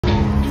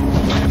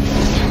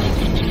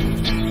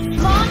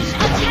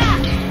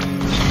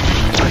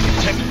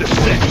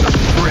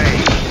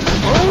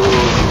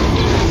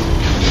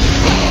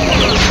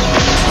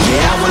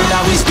Yeah, I will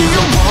always be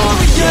a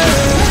warrior.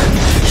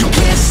 You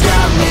can't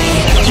stop me,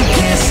 you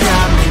can't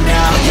stop me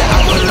now. Yeah, I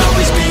will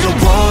always be a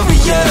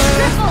warrior.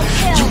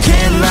 You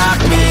can't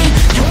lock me,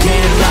 you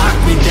can't lock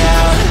me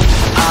down.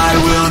 I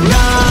will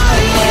not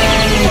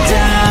lay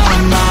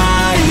down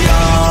my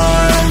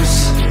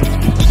arms,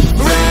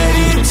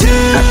 ready to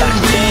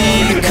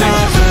be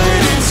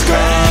covered in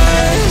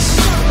scars.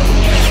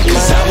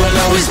 Cause I will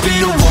always be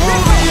a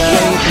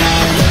warrior.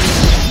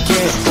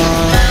 Get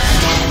up,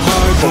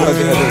 hard work,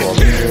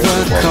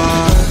 the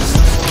cause,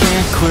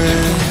 can't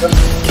quit,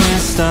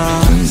 can't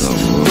stop.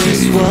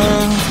 This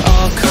world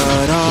all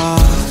cut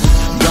off,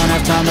 don't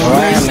have time to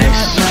waste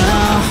right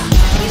now.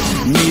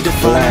 Need to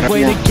find a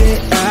way to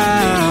get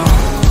out,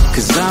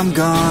 cause I'm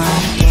gone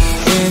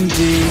in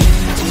deep.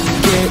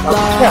 Get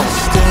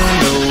lost in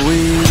the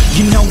weeds.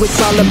 You know it's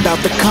all about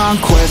the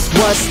conquest,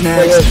 what's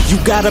next? You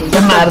gotta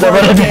put the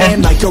work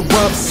in like you're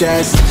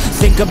obsessed.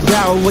 Think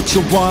about what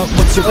you want,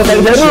 what's your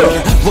future.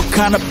 What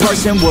kind of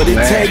person would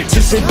it take to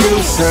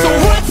seduce her? So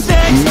what's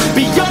next?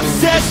 Be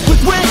obsessed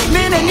with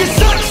winning and your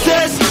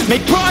success.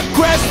 Make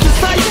progress, this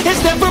life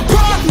is never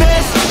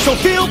promised. So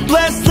feel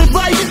blessed, live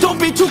life, don't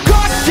be too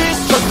cautious.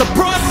 Trust the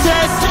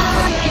process.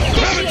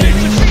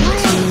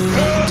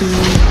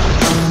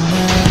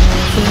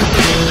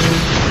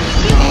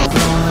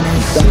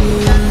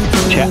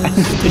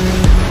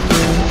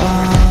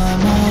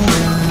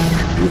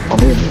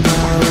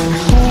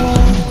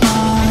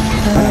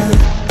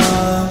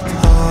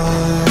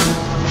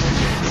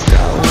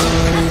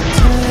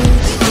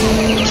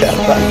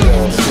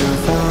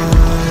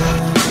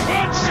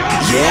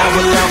 Yeah, I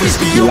will always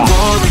be a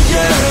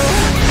warrior.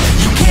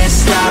 You can't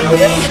stop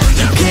me,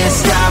 you can't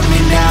stop me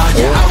now.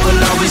 Yeah, I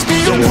will always be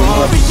a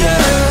warrior.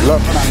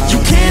 You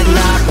can't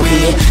lock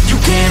me, you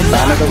can't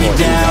lock me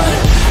down.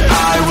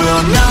 I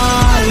will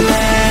not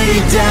lay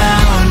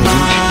down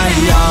my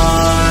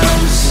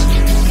arms,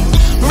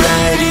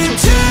 ready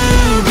to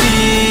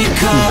be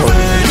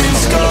covered in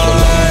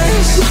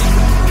scars.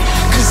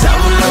 Cause I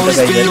will always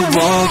be a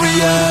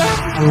warrior.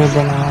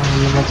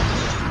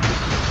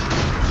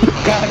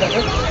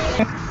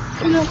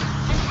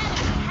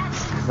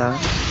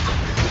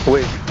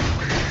 Wait.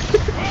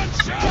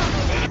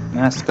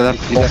 Mas kadar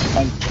tidak.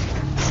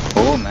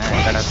 Oh man,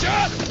 kadar.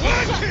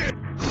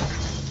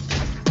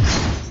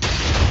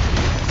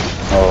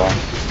 Oh.